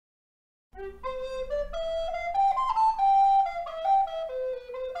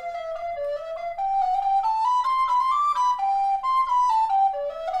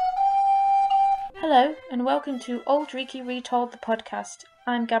and welcome to Auld Reekie Retold, the podcast.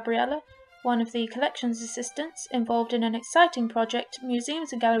 I'm Gabriella, one of the collections assistants involved in an exciting project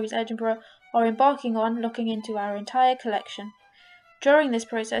Museums and Galleries Edinburgh are embarking on, looking into our entire collection. During this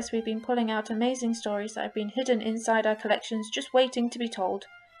process, we've been pulling out amazing stories that have been hidden inside our collections, just waiting to be told.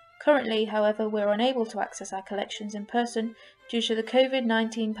 Currently, however, we're unable to access our collections in person due to the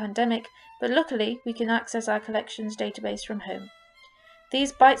COVID-19 pandemic, but luckily we can access our collections database from home.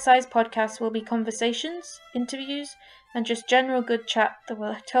 These bite-sized podcasts will be conversations, interviews, and just general good chat that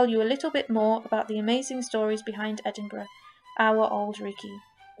will tell you a little bit more about the amazing stories behind Edinburgh, our Auld Reekie.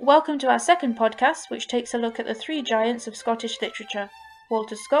 Welcome to our second podcast, which takes a look at the three giants of Scottish literature,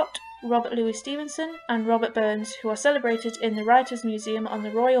 Walter Scott, Robert Louis Stevenson, and Robert Burns, who are celebrated in the Writers' Museum on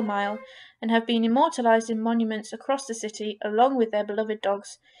the Royal Mile and have been immortalised in monuments across the city along with their beloved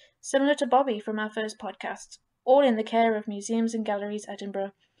dogs, similar to Bobby from our first podcast, all in the care of Museums and Galleries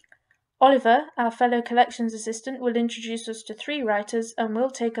Edinburgh. Oliver, our fellow collections assistant, will introduce us to three writers and we'll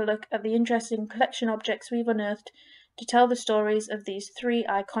take a look at the interesting collection objects we've unearthed to tell the stories of these three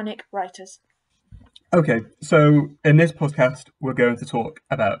iconic writers. Okay, so in this podcast, we're going to talk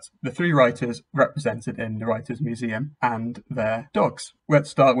about the three writers represented in the Writers' Museum and their dogs. Let's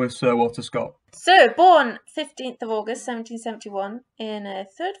start with Sir Walter Scott. So, born 15th of August 1771 in a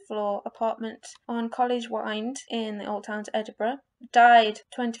third-floor apartment on College Wynd in the Old Town of Edinburgh. Died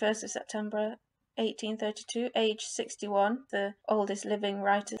 21st of September 1832, age 61, the oldest living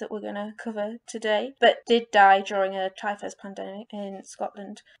writer that we're going to cover today, but did die during a typhus pandemic in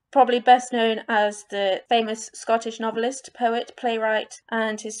Scotland. Probably best known as the famous Scottish novelist, poet, playwright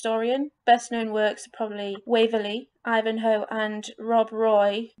and historian. Best known works are probably Waverley, Ivanhoe and Rob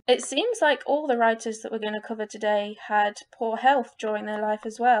Roy. It seems like all the writers that we're going to cover today had poor health during their life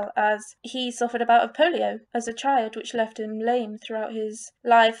as well, as he suffered a bout of polio as a child, which left him lame throughout his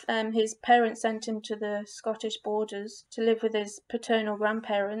life. His parents sent him to the Scottish borders to live with his paternal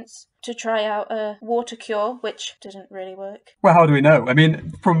grandparents to try out a water cure, which didn't really work. Well, how do we know? I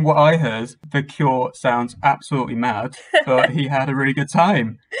mean, from what I heard, the cure sounds absolutely mad, but he had a really good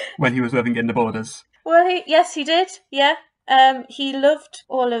time when he was living in the borders. Well, he did, yeah. He loved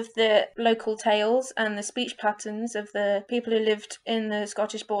all of the local tales and the speech patterns of the people who lived in the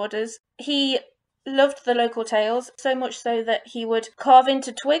Scottish borders. He loved the local tales, so much so that he would carve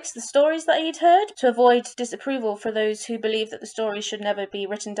into twigs the stories that he'd heard to avoid disapproval for those who believed that the stories should never be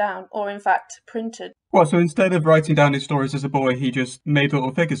written down or in fact printed. Well, so instead of writing down his stories as a boy, he just made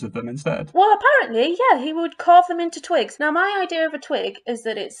little figures of them instead? Well, apparently, yeah, he would carve them into twigs. Now, my idea of a twig is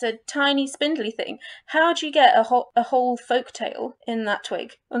that it's a tiny spindly thing. How do you get a whole folk tale in that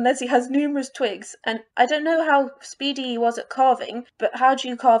twig? Unless he has numerous twigs. And I don't know how speedy he was at carving, but how do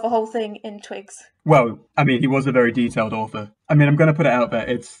you carve a whole thing in twigs? Well, I mean, he was a very detailed author. I mean, I'm going to put it out there,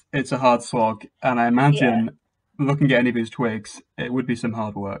 it's a hard slog, and I imagine looking at any of his twigs, it would be some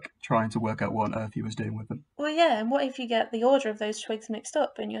hard work trying to work out what on earth he was doing with them. Well, yeah, and what if you get the order of those twigs mixed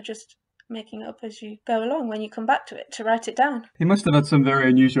up and you're just making it up as you go along when you come back to it to write it down? He must have had some very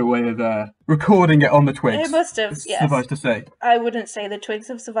unusual way of recording it on the twigs. It must have, yes. Suffice to say. I wouldn't say the twigs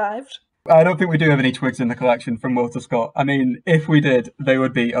have survived. I don't think we do have any twigs in the collection from Walter Scott. I mean, if we did, they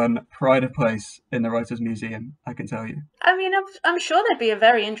would be on pride of place in the Writers' Museum, I can tell you. I mean, I'm sure they'd be a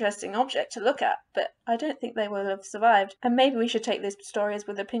very interesting object to look at, but I don't think they will have survived. And maybe we should take these stories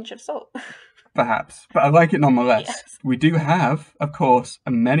with a pinch of salt. Perhaps, but I like it nonetheless. Yes. We do have, of course,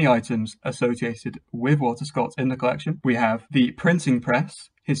 many items associated with Walter Scott in the collection. We have the printing press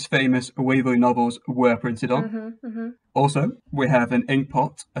his famous Waverley novels were printed on. Also, we have an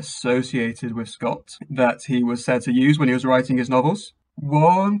inkpot associated with Scott that he was said to use when he was writing his novels.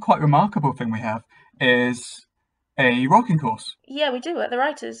 One quite remarkable thing we have is a rocking horse. Yeah, we do, at the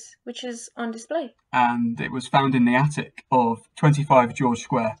Writers, which is on display. And it was found in the attic of 25 George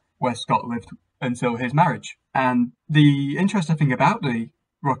Square, where Scott lived until his marriage. And the interesting thing about the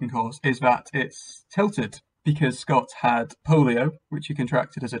rocking horse is that it's tilted, because Scott had polio, which he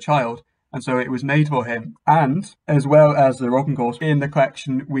contracted as a child, and so it was made for him. And, as well as the rocking horse, in the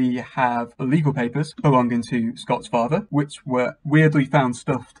collection we have legal papers belonging to Scott's father, which were weirdly found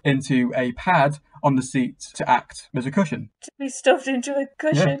stuffed into a pad on the seat to act as a cushion. To be stuffed into a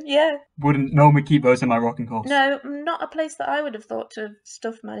cushion, yeah. Wouldn't normally keep those in my rocking horse. No, not a place that I would have thought to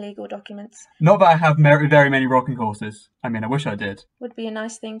stuff my legal documents. Not that I have very many rocking horses. I mean, I wish I did. Would be a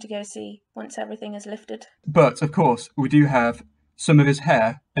nice thing to go see once everything is lifted. But, of course, we do have some of his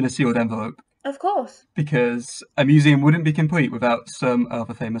hair in a sealed envelope. Of course. Because a museum wouldn't be complete without some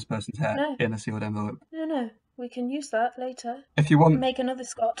other famous person's hair in a sealed envelope. No. We can use that later. If you want... Make another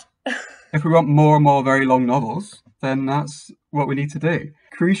Scott. If we want more and more very long novels, then that's what we need to do.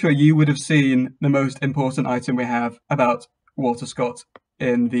 Crucial, you would have seen the most important item we have about Walter Scott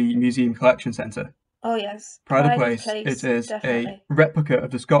in the Museum Collection Centre. Oh yes, Pride of place. Place. It is Definitely. a replica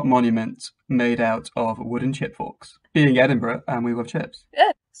of the Scott Monument made out of wooden chip forks. Being Edinburgh, and we love chips.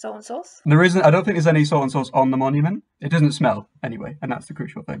 Yeah, salt and sauce. I don't think there's any salt and sauce on the monument. It doesn't smell, anyway, and that's the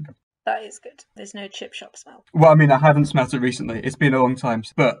crucial thing. That is good. There's no chip shop smell. Well, I mean, I haven't smelt it recently. It's been a long time.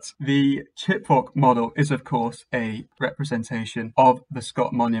 But the chip fork model is, of course, a representation of the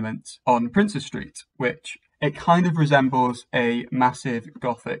Scott Monument on Princes Street, which it kind of resembles a massive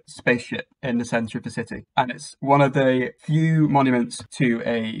Gothic spaceship in the centre of the city. And it's one of the few monuments to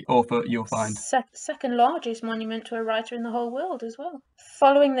a author you'll find. Second largest monument to a writer in the whole world as well.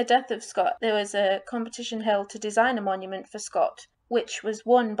 Following the death of Scott, there was a competition held to design a monument for Scott, which was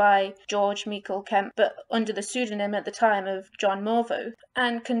won by George Meikle Kemp, but under the pseudonym at the time of John Morveau.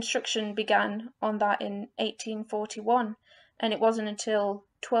 And construction began on that in 1841. And it wasn't until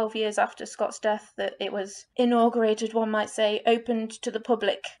 12 years after Scott's death that it was inaugurated, one might say, opened to the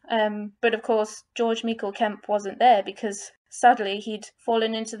public. But of course, George Meikle Kemp wasn't there because sadly he'd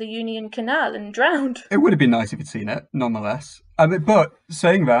fallen into the Union Canal and drowned. It would have been nice if you'd seen it, nonetheless. But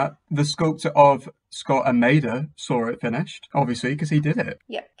saying that, the sculptor of Scott and Maida saw it finished, obviously, because he did it.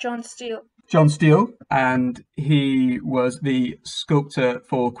 Yeah, John Steele. John Steele, and he was the sculptor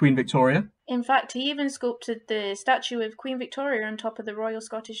for Queen Victoria. In fact, he even sculpted the statue of Queen Victoria on top of the Royal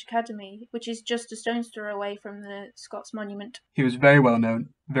Scottish Academy, which is just a stone's throw away from the Scots Monument. He was very well known,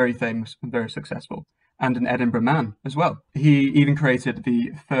 very famous, and very successful, and an Edinburgh man as well. He even created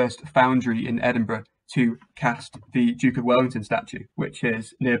the first foundry in Edinburgh to cast the Duke of Wellington statue, which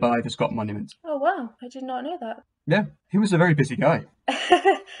is nearby the Scott Monument. Oh wow, I did not know that. Yeah, he was a very busy guy.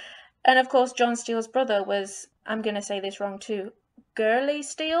 And of course, John Steele's brother was, I'm going to say this wrong too, Gurley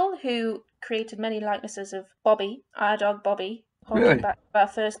Steele, who created many likenesses of Bobby, our dog Bobby, Really? back to our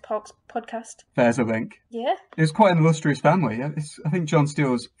first podcast. There's a link. Yeah. It was quite an illustrious family. I think John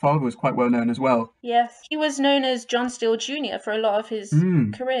Steele's father was quite well known as well. Yes. He was known as John Steele Jr. for a lot of his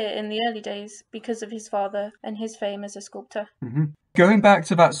career in the early days because of his father and his fame as a sculptor. Mm-hmm. Going back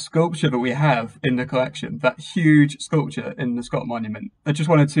to that sculpture that we have in the collection, that huge sculpture in the Scott Monument, I just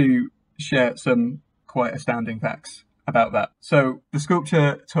wanted to share some quite astounding facts about that. So the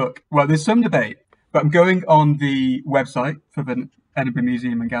sculpture there's some debate, but I'm going on the website for the Edinburgh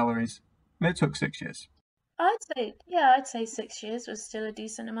Museum and Galleries. It took 6 years. I'd say 6 years was still a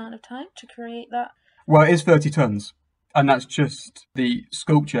decent amount of time to create that. Well, it is 30 tons, and that's just the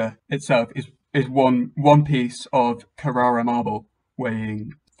sculpture itself is one piece of Carrara marble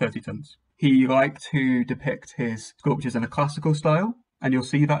weighing 30 tons. He liked to depict his sculptures in a classical style, and you'll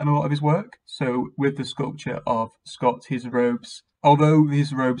see that in a lot of his work. So with the sculpture of Scott, his robes, although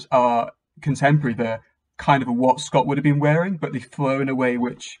his robes are contemporary, they're kind of what Scott would have been wearing, but they flow in a way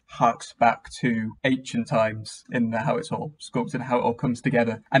which harks back to ancient times in how it's all sculpted and how it all comes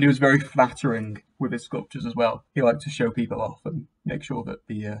together. And he was very flattering with his sculptures as well. He liked to show people off and make sure that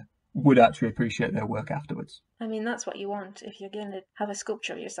the would actually appreciate their work afterwards. I mean, that's what you want if you're going to have a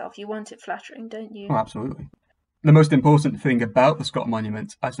sculpture of yourself. You want it flattering, don't you? Oh, absolutely. The most important thing about the Scott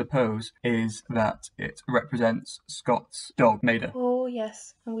Monument, I suppose, is that it represents Scott's dog, Maida. Oh,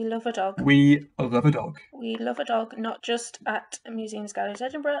 yes. And we love a dog. We love a dog. We love a dog, not just at Museums Galleries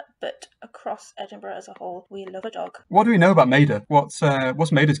Edinburgh, but across Edinburgh as a whole. We love a dog. What do we know about Maida? What's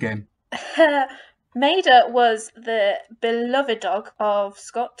Maida's game? Maida was the beloved dog of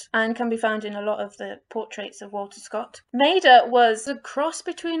Scott and can be found in a lot of the portraits of Walter Scott. Maida was a cross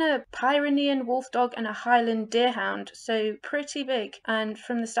between a Pyrenean wolf dog and a Highland deerhound, so pretty big. And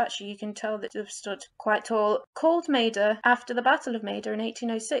from the statue you can tell that they've stood quite tall. Called Maida after the Battle of Maida in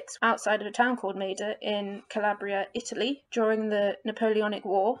 1806, outside of a town called Maida in Calabria, Italy, during the Napoleonic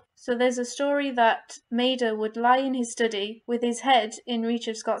War. So there's a story that Maida would lie in his study with his head in reach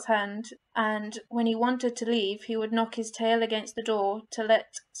of Scott's hand, and when he wanted to leave, he would knock his tail against the door to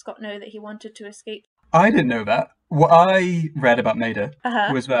let Scott know that he wanted to escape. I didn't know that. What I read about Maida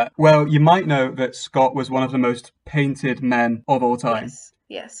was that, well, you might know that Scott was one of the most painted men of all time.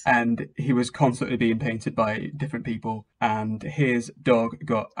 Yes. And he was constantly being painted by different people, and his dog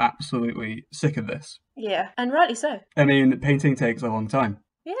got absolutely sick of this. Yeah, and rightly so. I mean, painting takes a long time.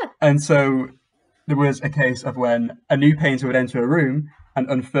 Yeah. And so there was a case of when a new painter would enter a room and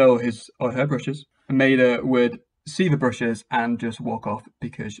unfurl his or her brushes, Maida would see the brushes and just walk off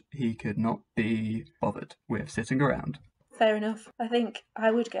because he could not be bothered with sitting around. Fair enough. I think I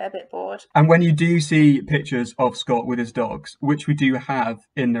would get a bit bored. And when you do see pictures of Scott with his dogs, which we do have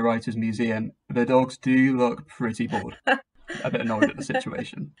in the Writers' Museum, the dogs do look pretty bored. A bit annoyed at the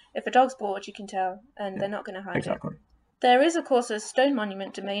situation. If a dog's bored, you can tell, and they're not going to hide exactly. There is, of course, a stone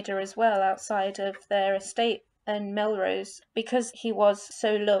monument to Maida as well outside of their estate in Melrose because he was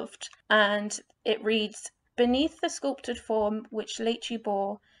so loved, and it reads, "Beneath the sculptured form which late you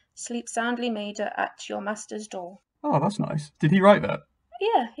bore, sleep soundly, Maida, at your master's door." Oh, that's nice. Did he write that?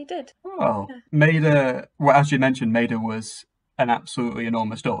 Yeah, he did. Oh, Yeah. Maida, well, as you mentioned, Maida was an absolutely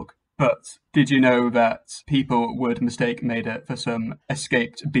enormous dog. But did you know that people would mistake Maida for some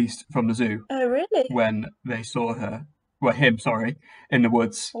escaped beast from the zoo Oh, really? when they saw him, in the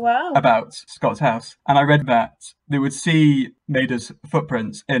woods Wow. about Scott's house? And I read that they would see Maida's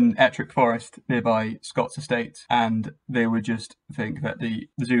footprints in Ettrick Forest nearby Scott's estate, and they would just think that the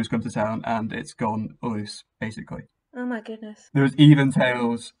zoo's come to town and it's gone loose, basically. Oh my goodness. There was even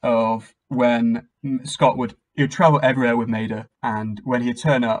tales of when Scott would travel everywhere with Maida, and when he'd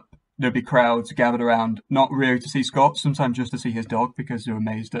turn up, there'd be crowds gathered around, not really to see Scott, sometimes just to see his dog because they were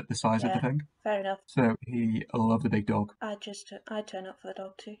amazed at the size of the thing. Fair enough. So he loved the big dog. I'd turn up for the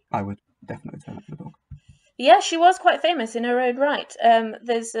dog too. I would definitely turn up for the dog. Yeah, she was quite famous in her own right.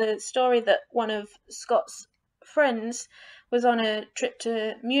 There's a story that one of Scott's friends was on a trip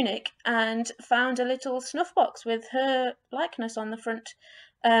to Munich and found a little snuff box with her likeness on the front,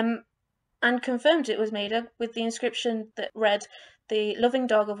 and confirmed it was Maida with the inscription that read, "The loving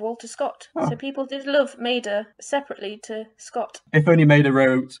dog of Walter Scott." Oh. So people did love Maida separately to Scott. If only Maida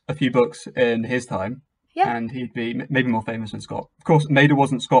wrote a few books in his time, Yeah. and he'd be maybe more famous than Scott. Of course, Maida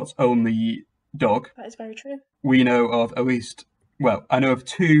wasn't Scott's only dog. That is very true. We know of I know of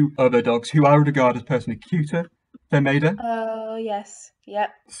two other dogs who I would regard as personally cuter than Maida. Oh, yes. Yep.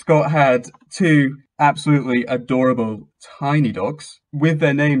 Scott had two absolutely adorable tiny dogs. With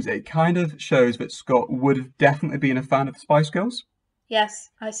their names, it kind of shows that Scott would have definitely been a fan of the Spice Girls, Yes,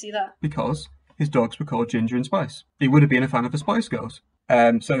 I see that. because his dogs were called Ginger and Spice. He would have been a fan of the Spice Girls.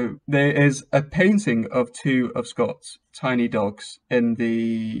 So there is a painting of two of Scott's tiny dogs in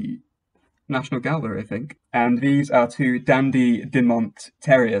the National Gallery, I think. And these are two Dandy Dinmont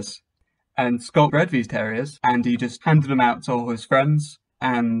Terriers. And Scott bred these terriers, and he just handed them out to all his friends.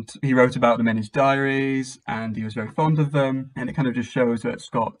 And he wrote about them in his diaries, and he was very fond of them. And it kind of just shows that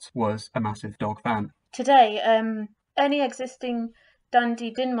Scott was a massive dog fan. Today, any existing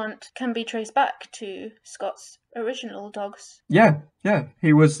Dandy Dinmont can be traced back to Scott's original dogs. Yeah.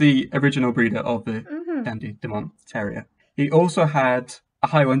 He was the original breeder of the Dandy Dinmont Terrier. He also had a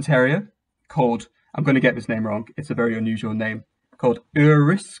Highland Terrier called, I'm going to get this name wrong, it's a very unusual name, called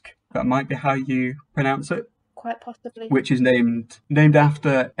Urisk. That might be how you pronounce it. Quite possibly. Which is named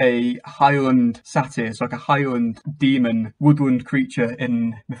after a Highland satyr. It's like a Highland demon, woodland creature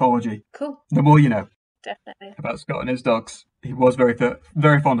in mythology. Cool. The more you know. Definitely. About Scott and his dogs. He was very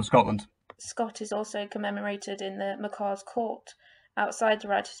fond of Scotland. Scott is also commemorated in the Macaw's Court outside the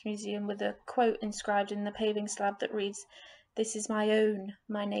Writers' Museum with a quote inscribed in the paving slab that reads, "This is my own,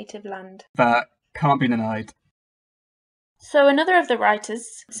 my native land." That can't be denied. So another of the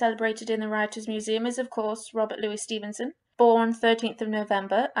writers celebrated in the Writers' Museum is, of course, Robert Louis Stevenson, born 13th of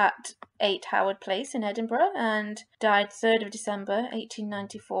November at 8 Howard Place in Edinburgh and died 3rd of December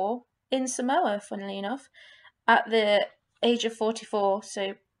 1894 in Samoa, funnily enough, at the age of 44,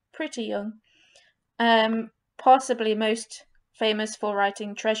 so pretty young. Possibly most famous for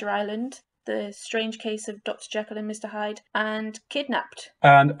writing Treasure Island, The Strange Case of Dr. Jekyll and Mr. Hyde, and Kidnapped.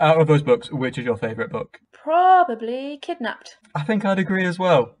 And out of those books, which is your favourite book? Probably Kidnapped. I think I'd agree as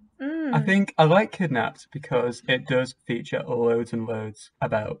well. I think I like Kidnapped because it does feature loads and loads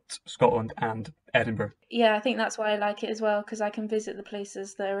about Scotland and Edinburgh. Yeah, I think that's why I like it as well, because I can visit the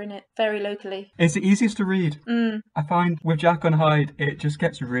places that are in it very locally. It's the easiest to read. I find with Jekyll and Hyde, it just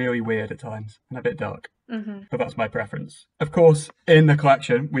gets really weird at times and a bit dark. But that's my preference. Of course, in the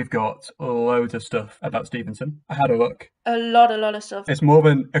collection, we've got loads of stuff about Stevenson. I had a look. A lot of stuff. It's more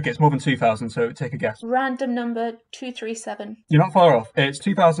than 2,000, so take a guess. Random number 237. You're not far off. It's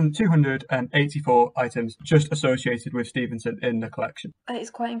 2,284 items just associated with Stevenson in the collection. That is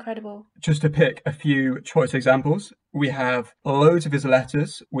quite incredible. Just to pick a few choice examples, we have loads of his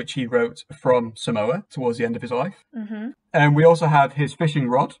letters, which he wrote from Samoa towards the end of his life. And we also have his fishing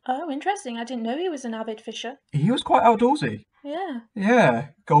rod. Oh, interesting. I didn't know he was an avid fisher. He was quite outdoorsy. Yeah.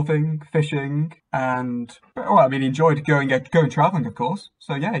 Golfing, fishing, and he enjoyed going travelling, of course.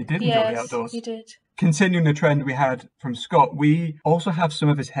 So yeah, he did enjoy the outdoors. He did. Continuing the trend we had from Scott, we also have some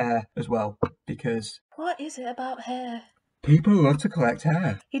of his hair as well, because What is it about hair? people love to collect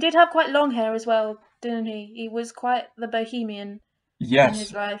hair. He did have quite long hair as well, didn't he? He was quite the bohemian in his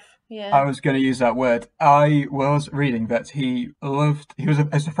Yes, life. Yeah. I was going to use that word. I was reading that he was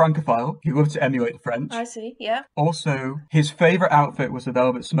as a Francophile, he loved to emulate the French. I see, yeah. Also, his favourite outfit was a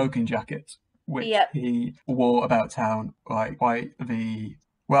velvet smoking jacket. which Yep. he wore about town like quite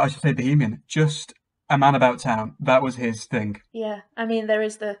I should say bohemian, just a man about town. That was his thing. Yeah, I mean, there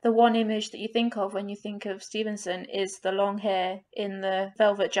is the one image that you think of when you think of Stevenson is the long hair in the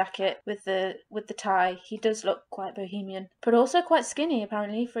velvet jacket with the tie. He does look quite bohemian, but also quite skinny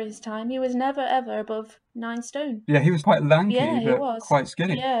apparently for his time. He was never ever above 9 stone. Yeah, he was quite lanky, Yeah, he but was. quite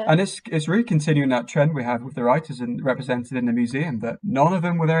skinny. Yeah. And it's really continuing that trend we have with the writers and represented in the museum that none of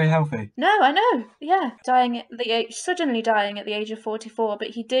them were very healthy. No, I know. Yeah, suddenly dying at the age of 44, but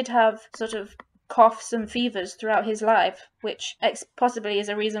he did have sort of coughs and fevers throughout his life, which possibly is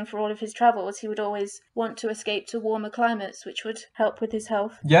a reason for all of his travels. He would always want to escape to warmer climates, which would help with his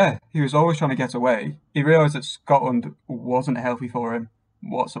health. Yeah, he was always trying to get away. He realised that Scotland wasn't healthy for him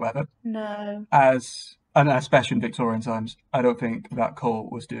whatsoever. No. And especially in Victorian times, I don't think that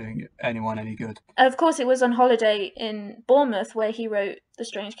cold was doing anyone any good. Of course, it was on holiday in Bournemouth where he wrote The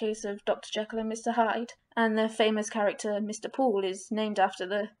Strange Case of Dr. Jekyll and Mr. Hyde, and the famous character Mr. Poole is named after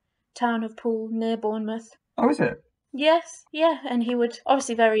the town of Poole near Bournemouth. Oh, is it? Yes, yeah, and he would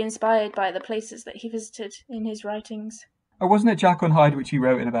obviously very inspired by the places that he visited in his writings. Oh, wasn't it Jekyll and Hyde which he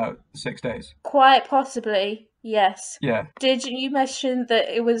wrote in about 6 days? Quite possibly, yes. Yeah. Did you mention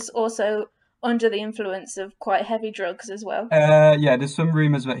that it was also under the influence of quite heavy drugs as well? Yeah, there's some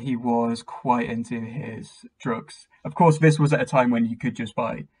rumours that he was quite into his drugs. Of course, this was at a time when you could just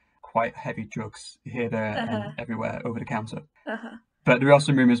buy quite heavy drugs here, there, and everywhere over the counter. But there are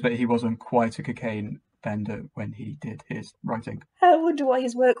some rumours that he wasn't quite a cocaine bender when he did his writing. I wonder what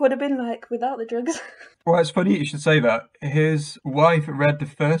his work would have been like without the drugs. Well, it's funny you should say that. His wife read the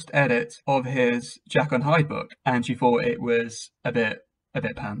first edit of his Jekyll and Hyde book, and she thought it was a bit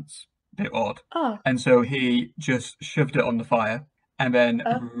pants. Bit odd. Oh. And so he just shoved it on the fire and then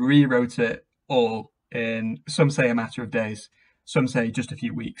rewrote it all in, some say, a matter of days, some say just a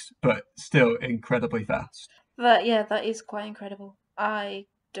few weeks, but still incredibly fast. That is quite incredible. I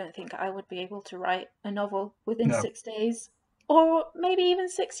don't think I would be able to write a novel within 6 days, or maybe even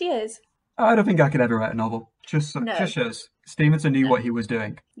 6 years. I don't think I could ever write a novel. Just shows Stevenson knew what he was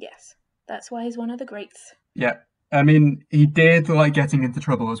doing. Yes, that's why he's one of the greats. Yeah. I mean, he did like getting into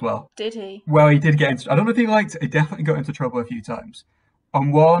trouble as well. Did he? Well, he did get into... I don't know if he liked it. He definitely got into trouble a few times.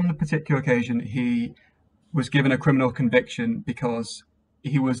 On one particular occasion, he was given a criminal conviction because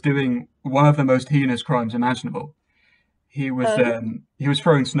he was doing one of the most heinous crimes imaginable. He was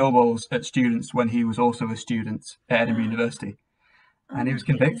throwing snowballs at students when he was also a student at Edinburgh University, and he was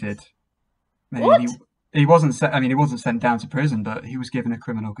convicted. What? He wasn't sent down to prison, but he was given a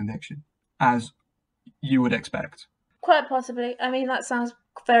criminal conviction, as you would expect. Quite possibly. I mean, that sounds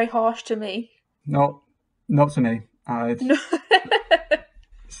very harsh to me. Not to me.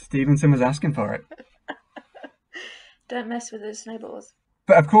 Stevenson was asking for it. Don't mess with those snowballs.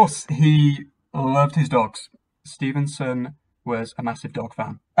 But of course, he loved his dogs. Stevenson was a massive dog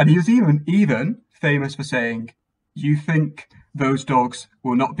fan. And he was even famous for saying, "You think those dogs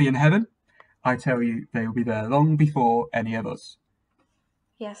will not be in heaven? I tell you, they will be there long before any of us."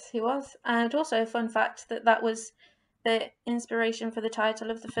 Yes, he was. And also a fun fact that was the inspiration for the title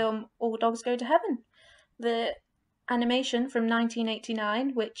of the film All Dogs Go to Heaven. The animation from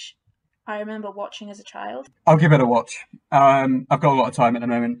 1989, which I remember watching as a child. I'll give it a watch. I've got a lot of time at the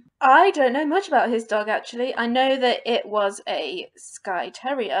moment. I don't know much about his dog, actually. I know that it was a Skye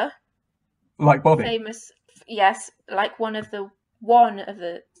Terrier. Like Bobby? Famous, yes, like one of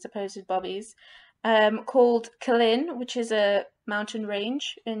the supposed Bobbies, called Culin, which is a mountain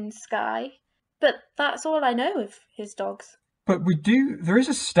range in Skye. But that's all I know of his dogs. But there is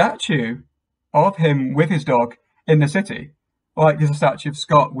a statue of him with his dog in the city. Like there's a statue of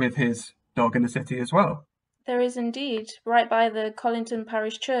Scott with his dog in the city as well. There is indeed, right by the Collington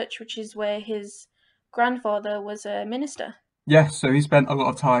Parish Church, which is where his grandfather was a minister. Yes, so he spent a lot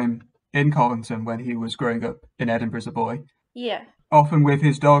of time in Collington when he was growing up in Edinburgh as a boy. Yeah. Often with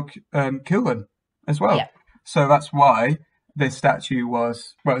his dog, Culin, as well. Yeah. So that's why this statue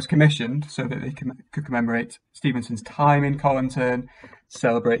was commissioned so that they could commemorate Stevenson's time in Collington,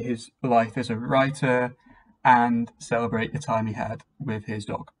 celebrate his life as a writer, and celebrate the time he had with his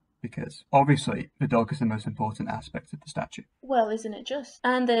dog. Because obviously the dog is the most important aspect of the statue. Well, isn't it just?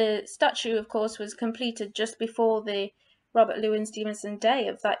 And the statue, of course, was completed just before the Robert Louis Stevenson Day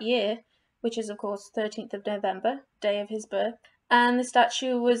of that year, which is, of course, 13th of November, day of his birth. And the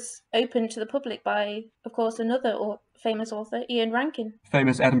statue was opened to the public by, of course, another famous author, Ian Rankin.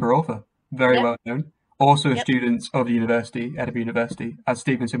 Famous Edinburgh author, very well known. Also a student of the university, Edinburgh University, as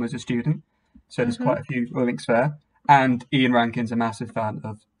Stevenson was a student. So there's quite a few links there. And Ian Rankin's a massive fan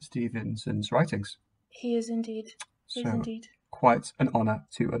of Stevenson's writings. He is indeed. quite an honour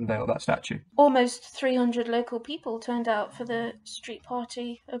to unveil that statue. Almost 300 local people turned out for the street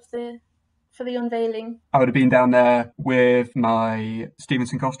party for the unveiling. I would have been down there with my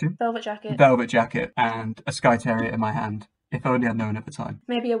Stevenson costume, velvet jacket, and a Skye Terrier in my hand. If only I'd known at the time.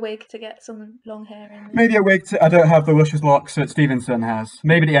 Maybe a wig to get some long hair in. Maybe a wig. I don't have the luscious locks that Stevenson has.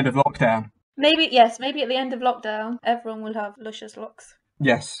 Maybe at the end of lockdown. Maybe at the end of lockdown, everyone will have luscious locks.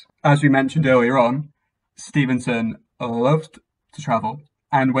 Yes. As we mentioned earlier on, Stevenson loved to travel,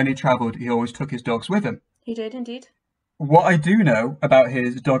 and when he travelled, he always took his dogs with him. He did indeed. What I do know about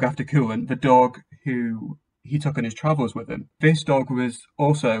his dog after Coolant, the dog who he took on his travels with him, this dog was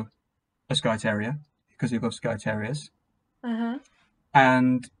also a Skye Terrier, because he loves Skye Terriers.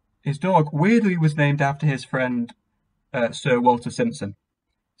 And his dog, weirdly, was named after his friend, Sir Walter Simpson.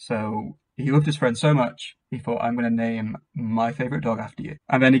 So he loved his friend so much, he thought, I'm going to name my favourite dog after you.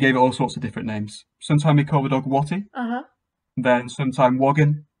 And then he gave it all sorts of different names. Sometime he called the dog Watty. Then sometime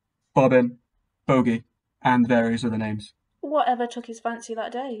Woggin, Bobbin, Bogey, and various other names. Whatever took his fancy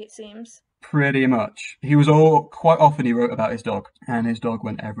that day, it seems. Pretty much. Quite often he wrote about his dog, and his dog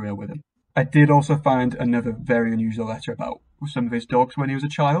went everywhere with him. I did also find another very unusual letter about some of his dogs when he was a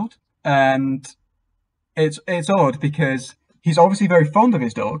child. And it's odd because he's obviously very fond of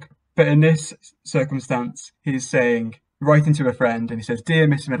his dog, but in this circumstance, he's writing to a friend, and he says, "Dear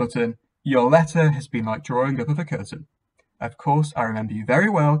Miss Middleton, your letter has been like drawing up of a curtain. Of course, I remember you very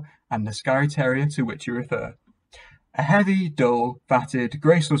well, and the Skye Terrier to which you refer. A heavy, dull, fatted,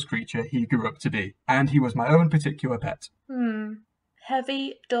 graceless creature he grew up to be, and he was my own particular pet."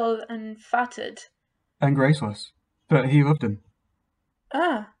 Heavy, dull, and fatted. And graceless. But he loved him.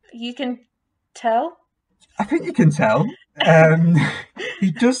 You can tell? I think you can tell.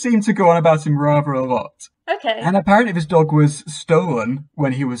 He does seem to go on about him rather a lot. Okay. And apparently this dog was stolen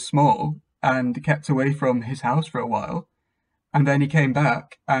when he was small and kept away from his house for a while. And then he came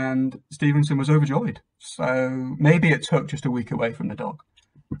back and Stevenson was overjoyed. So maybe it took just a week away from the dog.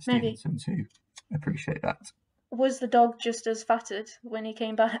 Maybe. Stevenson to appreciate that. Was the dog just as fatted when he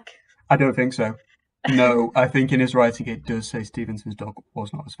came back? I don't think so. No, I think in his writing it does say Stevenson's dog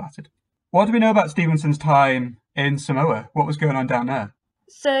was not as fatted. What do we know about Stevenson's time in Samoa? What was going on down there?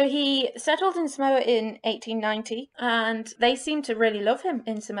 So he settled in Samoa in 1890, and they seemed to really love him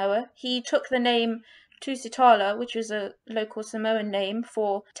in Samoa. He took the name Tusitala, which was a local Samoan name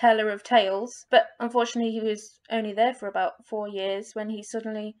for teller of tales, but unfortunately he was only there for about 4 years when he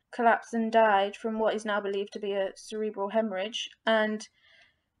suddenly collapsed and died from what is now believed to be a cerebral hemorrhage. And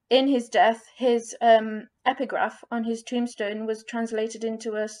in his death, his epigraph on his tombstone was translated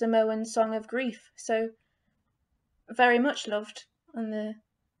into a Samoan song of grief. So very much loved on the...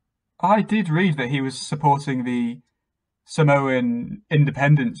 I did read that he was supporting the Samoan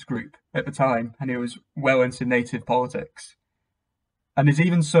independence group at the time, and he was well into native politics. And there's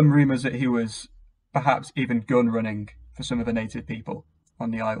even some rumours that he was perhaps even gun running for some of the native people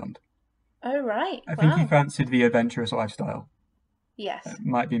on the island. Oh, right. I think he fancied the adventurous lifestyle. Yes. It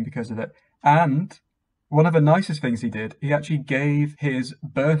might be because of it. And one of the nicest things he did, he actually gave his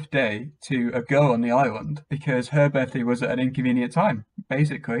birthday to a girl on the island because her birthday was at an inconvenient time,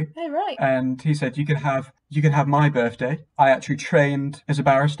 basically. Oh, right. And he said, you can have my birthday. I actually trained as a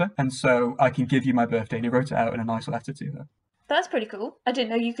barrister, and so I can give you my birthday. And he wrote it out in a nice letter to her. That's pretty cool. I didn't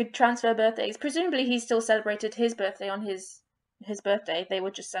know you could transfer birthdays. Presumably he still celebrated his birthday on his birthday. They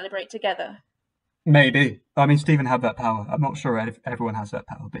would just celebrate together. Maybe. I mean, Stephen had that power. I'm not sure if everyone has that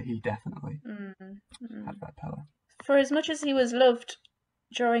power, but he definitely had that power. For as much as he was loved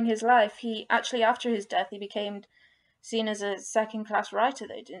during his life, he actually, after his death, he became seen as a second-class writer,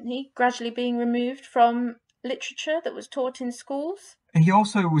 though, didn't he? Gradually being removed from literature that was taught in schools. He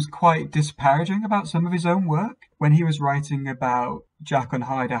also was quite disparaging about some of his own work. When he was writing about Jack and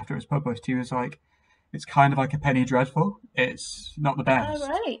Hyde after it was published, he was like, it's kind of like a penny dreadful. It's not the best. Oh,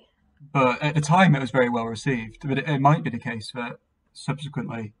 right. But at the time, it was very well received. But it might be the case that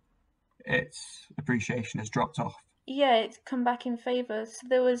subsequently its appreciation has dropped off. Yeah, it's come back in favour. So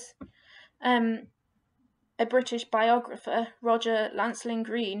there was a British biographer, Roger Lancelin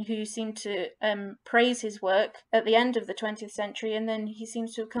Green, who seemed to praise his work at the end of the 20th century, and then he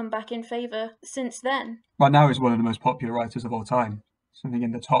seems to have come back in favour since then. Well, now he's one of the most popular writers of all time, something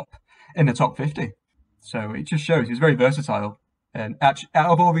in the top 50. So it just shows he's very versatile. And actually, out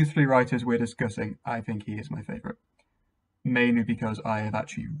of all these three writers we're discussing, I think he is my favourite. Mainly because I have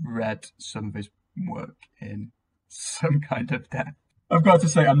actually read some of his work in some kind of depth. I've got to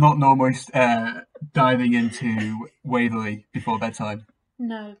say, I'm not normally diving into Waverley before bedtime.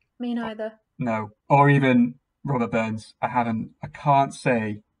 No, me neither. No. Or even Robert Burns. I can't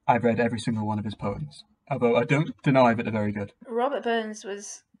say I've read every single one of his poems. although I don't deny that they're very good. Robert Burns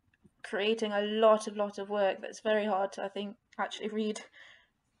was creating a lot of work that's very hard to, I think, actually read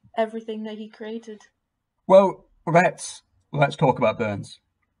everything that he created. Well, let's talk about Burns.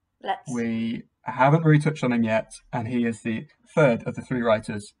 Let's. We haven't really touched on him yet, and he is the third of the three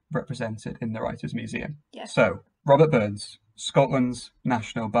writers represented in the Writers' Museum. Yes. So, Robert Burns, Scotland's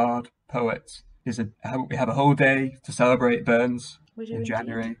national bard, poet. We have a whole day to celebrate Burns in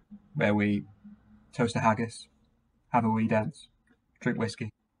January, where we toast a haggis, have a wee dance, drink whiskey,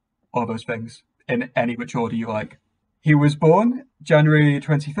 all those things, in any which order you like. He was born January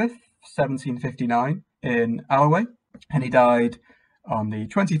 25th, 1759, in Alloway, and he died on the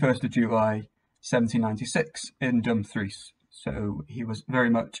 21st of July, 1796, in Dumfries. So he was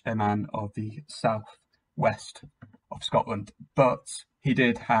very much a man of the south-west of Scotland, but he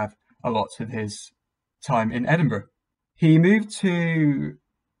did have a lot of his time in Edinburgh. He moved to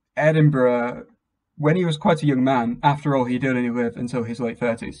Edinburgh when he was quite a young man. After all, he did only live until his late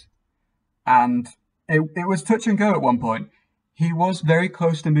 30s. And it was touch and go at one point. He was very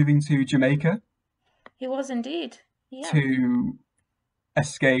close to moving to Jamaica. He was indeed. Yeah. To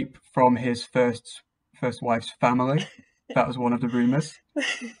escape from his first wife's family. That was one of the rumours.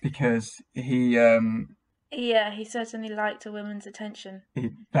 Because he... Yeah, he certainly liked a woman's attention.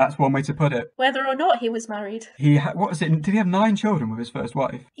 That's one way to put it. Whether or not he was married. What was it? Did he have 9 children with his first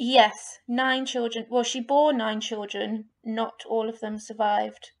wife? Yes, 9 children. Well, she bore 9 children. Not all of them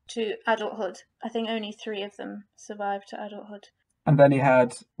survived to adulthood. I think only 3 of them survived to adulthood. And then he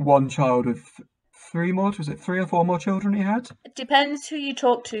had 1 child with 3 more. Was it 3 or 4 more children he had? It depends who you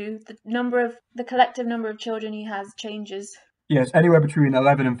talk to. The collective number of children he has changes. Yes, anywhere between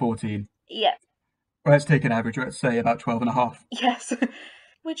 11 and 14. Yeah. Let's take an average, let's say about 12 and a half. Yes,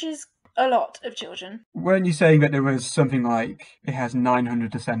 which is a lot of children. Weren't you saying that there was something like it has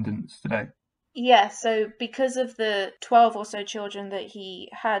 900 descendants today? Yeah, so because of the 12 or so children that he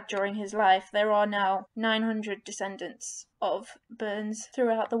had during his life, there are now 900 descendants of Burns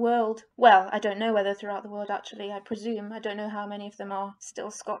throughout the world. Well, I don't know whether throughout the world, actually, I presume. I don't know how many of them are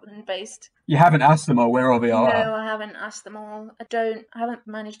still Scotland-based. You haven't asked them all where all they are? No, I haven't asked them all. I haven't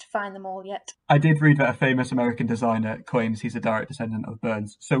managed to find them all yet. I did read that a famous American designer claims he's a direct descendant of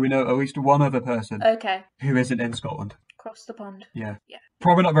Burns, so we know at least one other person who isn't in Scotland. Across the pond. Yeah.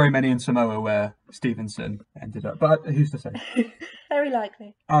 Probably not very many in Samoa where Stevenson ended up, but who's to say? Very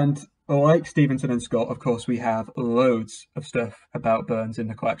likely. And like Stevenson and Scott, of course, we have loads of stuff about Burns in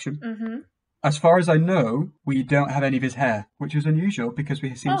the collection. Mm-hmm. As far as I know, we don't have any of his hair, which is unusual because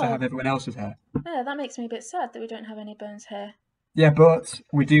we seem to have everyone else's hair. Yeah, that makes me a bit sad that we don't have any Burns hair. Yeah, but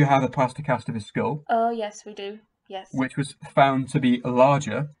we do have a plaster cast of his skull. Oh, yes, we do. Yes. Which was found to be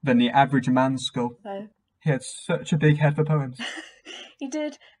larger than the average man's skull. Oh. He had such a big head for poems. He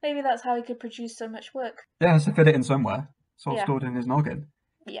did. Maybe that's how he could produce so much work. Yeah, has to fit it in somewhere. It's all stored in his noggin.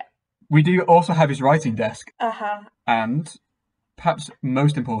 Yeah. We do also have his writing desk. Uh-huh. And, perhaps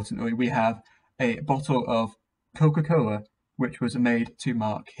most importantly, we have a bottle of Coca-Cola, which was made to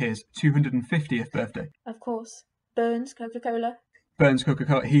mark his 250th birthday. Of course. Burns Coca-Cola. Burns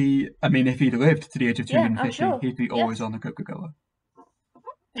Coca-Cola. If he'd lived to the age of 250, I'm sure. he'd be always on the Coca-Cola.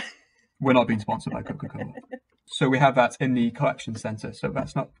 We're not being sponsored by Coca-Cola. So we have that in the collection centre, so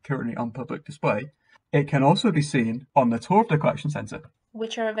that's not currently on public display. It can also be seen on the tour of the collection centre.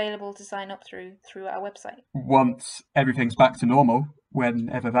 Which are available to sign up through our website. Once everything's back to normal,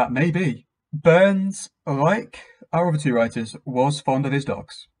 whenever that may be. Burns, like our other 2 writers, was fond of his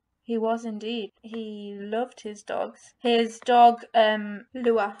dogs. He was indeed. He loved his dogs. His dog,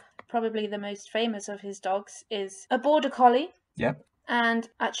 Lua, probably the most famous of his dogs, is a border collie. Yep. And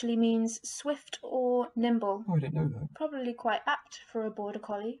actually means swift or nimble. Oh, I didn't know that. Probably quite apt for a border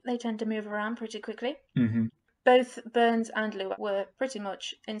collie. They tend to move around pretty quickly. Mm-hmm. Both Burns and Lua were pretty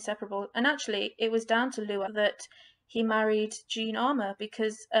much inseparable. And actually, it was down to Lua that he married Jean Armour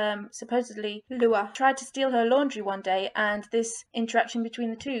because supposedly Lua tried to steal her laundry one day, and this interaction between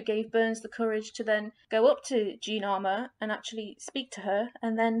the two gave Burns the courage to then go up to Jean Armour and actually speak to her.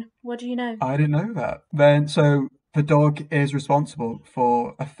 And then, what do you know? I didn't know that. Then, so... the dog is responsible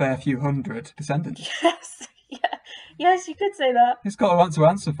for a fair few hundred descendants. Yes, yeah. Yes, you could say that. He's got a lot to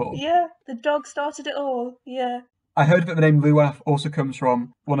answer for. Yeah, the dog started it all, yeah. I heard that the name Luaf also comes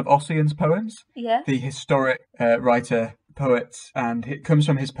from one of Ossian's poems. Yeah. The historic writer, poet, and it comes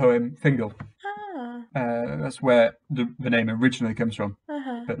from his poem Fingal. Ah. That's where the name originally comes from,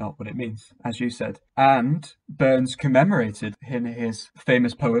 but not what it means, as you said. And Burns commemorated in his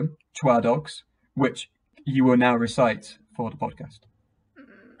famous poem, Twa Dogs, which you will now recite for the podcast.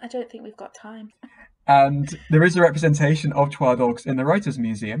 I don't think we've got time. And there is a representation of Twa Dogs in the Writers'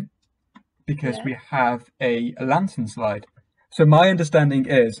 Museum, because Yeah. we have a lantern slide. So my understanding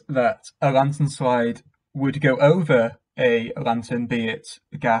is that a lantern slide would go over a lantern, be it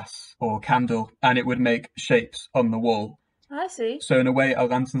gas or candle, and it would make shapes on the wall. I see. So in a way, a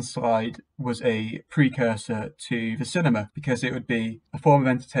lantern slide was a precursor to the cinema because it would be a form of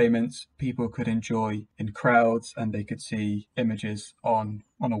entertainment people could enjoy in crowds and they could see images on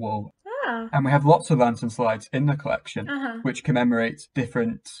a wall. Ah. And we have lots of lantern slides in the collection, Uh-huh. which commemorate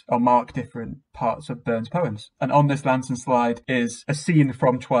different or mark different parts of Burns' poems. And on this lantern slide is a scene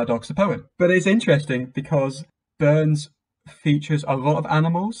from Twa Dogs, the poem. But it's interesting because Burns features a lot of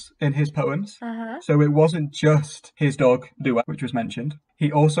animals in his poems. Uh-huh. So it wasn't just his dog, Lua, which was mentioned.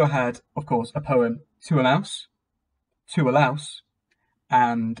 He also had, of course, a poem to a mouse, to a louse,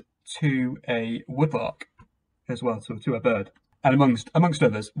 and to a woodlark as well, so to a bird. And amongst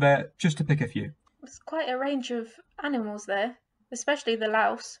others, there just to pick a few. It's quite a range of animals there, especially the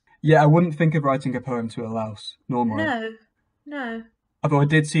louse. Yeah, I wouldn't think of writing a poem to a louse normally. No. Although I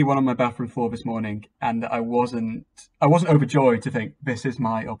did see one on my bathroom floor this morning, and I wasn't overjoyed to think this is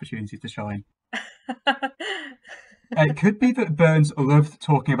my opportunity to shine. It could be that Burns loved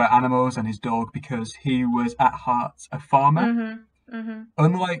talking about animals and his dog because he was at heart a farmer. Mm-hmm. Mm-hmm.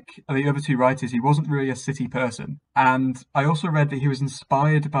 Unlike the other two writers, he wasn't really a city person. And I also read that he was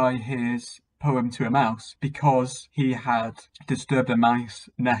inspired by his poem to a mouse because he had disturbed a mouse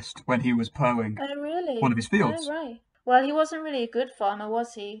nest when he was ploughing Oh, really? one of his fields. Oh, right. Well, he wasn't really a good farmer,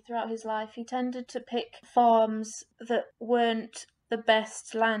 was he, throughout his life? He tended to pick farms that weren't the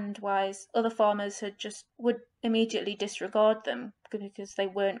best land-wise. Other farmers would immediately disregard them because they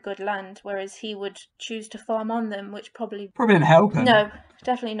weren't good land, whereas he would choose to farm on them, which probably didn't help him. No,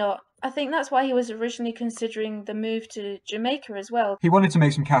 definitely not. I think that's why he was originally considering the move to Jamaica as well. He wanted to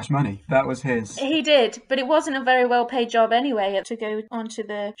make some cash money. That was his. He did, but it wasn't a very well-paid job anyway to go onto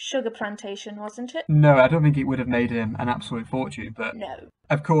the sugar plantation, wasn't it? No, I don't think it would have made him an absolute fortune, but No.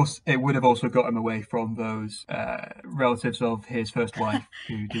 of course it would have also got him away from those relatives of his first wife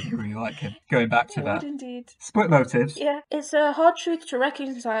who didn't really like him. Going back to It that. would indeed. Split motives. Yeah, it's a hard truth to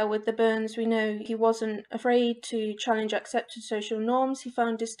reconcile with the Burns we know. He wasn't afraid to challenge accepted social norms he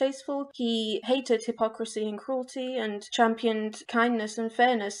found distasteful. He hated hypocrisy and cruelty and championed kindness and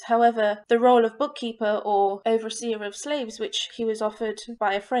fairness. However, the role of bookkeeper or overseer of slaves, which he was offered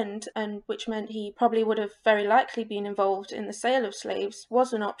by a friend and which meant he probably would have very likely been involved in the sale of slaves,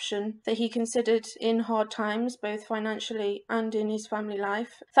 was an option that he considered in hard times, both financially and in his family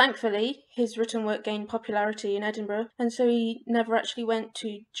life. Thankfully, his written work gained popularity in Edinburgh, and so he never actually went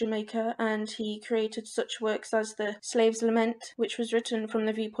to Jamaica, and he created such works as The Slave's Lament, which was written from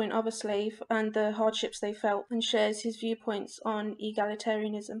the viewpoint of a slave and the hardships they felt, and shares his viewpoints on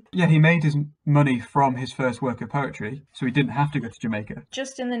egalitarianism. Yeah, he made his money from his first work of poetry, so he didn't have to go to Jamaica.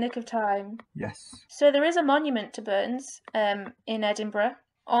 Just in the nick of time. Yes. So there is a monument to Burns in Edinburgh,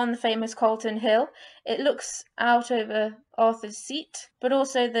 on the famous Calton Hill. It looks out over Arthur's Seat, but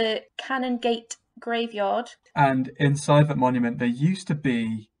also the Canongate graveyard. And inside that monument, there used to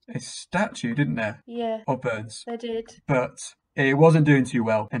be a statue, didn't there? Yeah, Of Burns. they did. But it wasn't doing too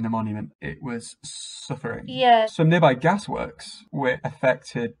well in the monument. It was suffering. Yeah. Some nearby gasworks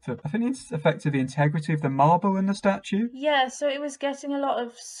affected the integrity of the marble in the statue. Yeah, so it was getting a lot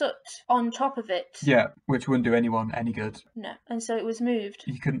of soot on top of it. Yeah, which wouldn't do anyone any good. No, and so it was moved.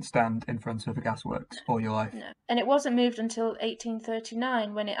 You couldn't stand in front of a gasworks all your life. No, and it wasn't moved until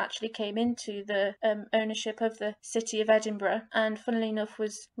 1839 when it actually came into the ownership of the city of Edinburgh, and funnily enough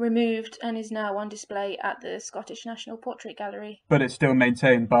was removed and is now on display at the Scottish National Portrait Gallery. But it's still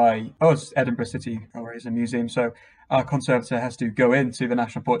maintained by us, Edinburgh City Gallery is a museum, so our conservator has to go into the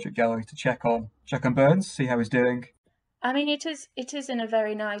National Portrait Gallery to check on Burns, see how he's doing. I mean, it is in a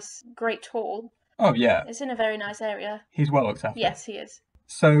very nice, great hall. Oh yeah. It's in a very nice area. He's well looked after. Yes, he is.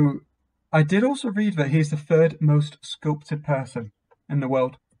 So I did also read that he's the third most sculpted person in the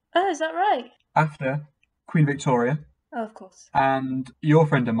world. Oh, is that right? After Queen Victoria. Oh, of course. And your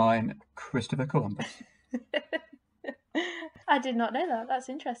friend of mine, Christopher Columbus. I did not know that. That's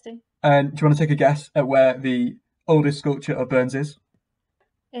interesting. And do you want to take a guess at where the oldest sculpture of Burns is?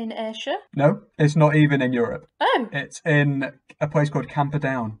 In Ayrshire? No, it's not even in Europe. Oh. It's in a place called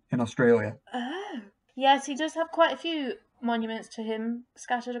Camperdown in Australia. Oh. Yes, he does have quite a few monuments to him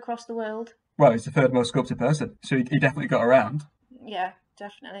scattered across the world. Well, he's the third most sculpted person, so he definitely got around. Yeah,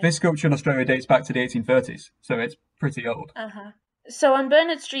 definitely. This sculpture in Australia dates back to the 1830s, so it's pretty old. Uh-huh. So on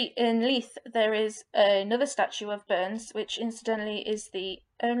Bernard Street in Leith, there is another statue of Burns, which incidentally is the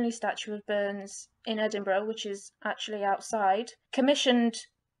only statue of Burns in Edinburgh, which is actually outside, commissioned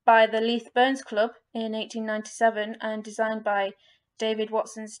by the Leith Burns Club in 1897 and designed by David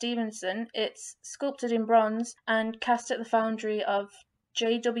Watson Stevenson. It's sculpted in bronze and cast at the foundry of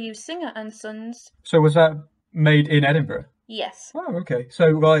J.W. Singer and Sons. So was that made in Edinburgh? Yes. Oh, okay. So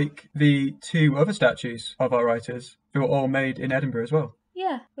like the two other statues of our writers, they were all made in Edinburgh as well.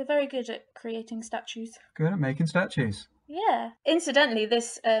 Yeah, we're very good at creating statues. Good at making statues. Yeah. Incidentally,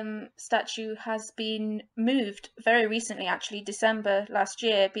 this statue has been moved very recently, actually, December last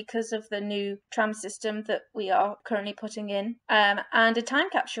year, because of the new tram system that we are currently putting in. And a time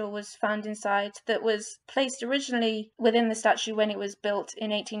capsule was found inside that was placed originally within the statue when it was built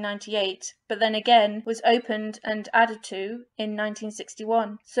in 1898, but then again was opened and added to in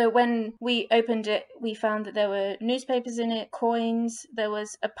 1961. So when we opened it, we found that there were newspapers in it, coins, there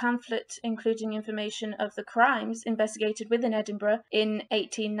was a pamphlet including information of the crimes investigated within Edinburgh in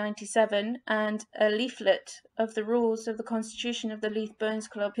 1897, and a leaflet of the rules of the constitution of the Leith Burns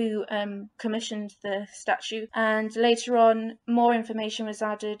Club, who commissioned the statue. And later on, more information was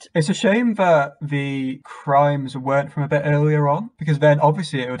added. It's a shame that the crimes weren't from a bit earlier on, because then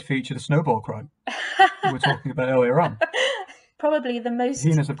obviously it would feature the snowball crime we were talking about earlier on. Probably the most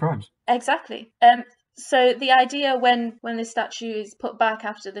heinous of crimes. Exactly. So the idea when the statue is put back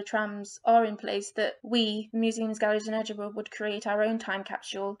after the trams are in place, that we, museums, galleries in Edinburgh, would create our own time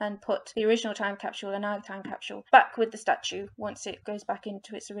capsule and put the original time capsule and our time capsule back with the statue once it goes back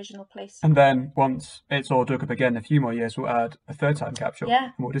into its original place. And then once it's all dug up again, a few more years, we'll add a third time capsule. Yeah.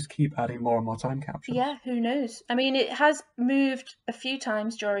 And we'll just keep adding more and more time capsules. Yeah, who knows? I mean, it has moved a few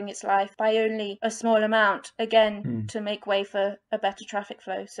times during its life by only a small amount, again, to make way for a better traffic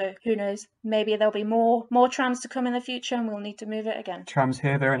flow. So who knows? Maybe there'll be more trams to come in the future and we'll need to move it again. Trams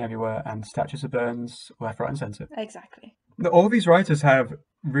here, there and everywhere, and statues of Burns left, right and centre. Exactly. All these writers have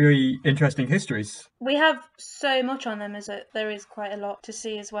really interesting histories. We have so much on them, as there is quite a lot to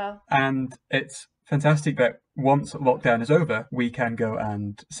see as well. And it's fantastic that once lockdown is over, we can go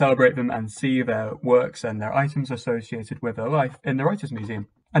and celebrate them and see their works and their items associated with their life in the Writers' Museum.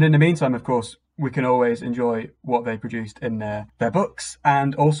 And in the meantime, of course, we can always enjoy what they produced in their books,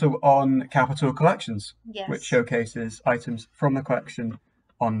 and also on Capital Collections, yes, which showcases items from the collection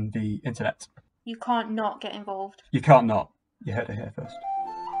on the internet. You can't not get involved. You can't not. You heard it here first.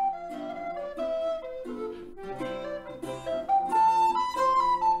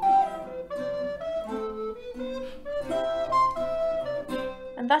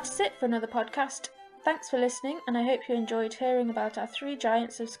 And that is it for another podcast. Thanks for listening, and I hope you enjoyed hearing about our three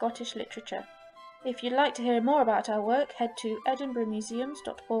giants of Scottish literature. If you'd like to hear more about our work, head to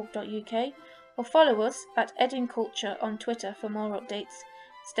edinburghmuseums.org.uk or follow us at edinculture on Twitter for more updates.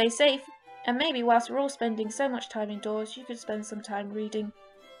 Stay safe, and maybe whilst we're all spending so much time indoors, you could spend some time reading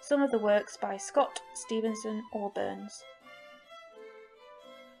some of the works by Scott, Stevenson or Burns.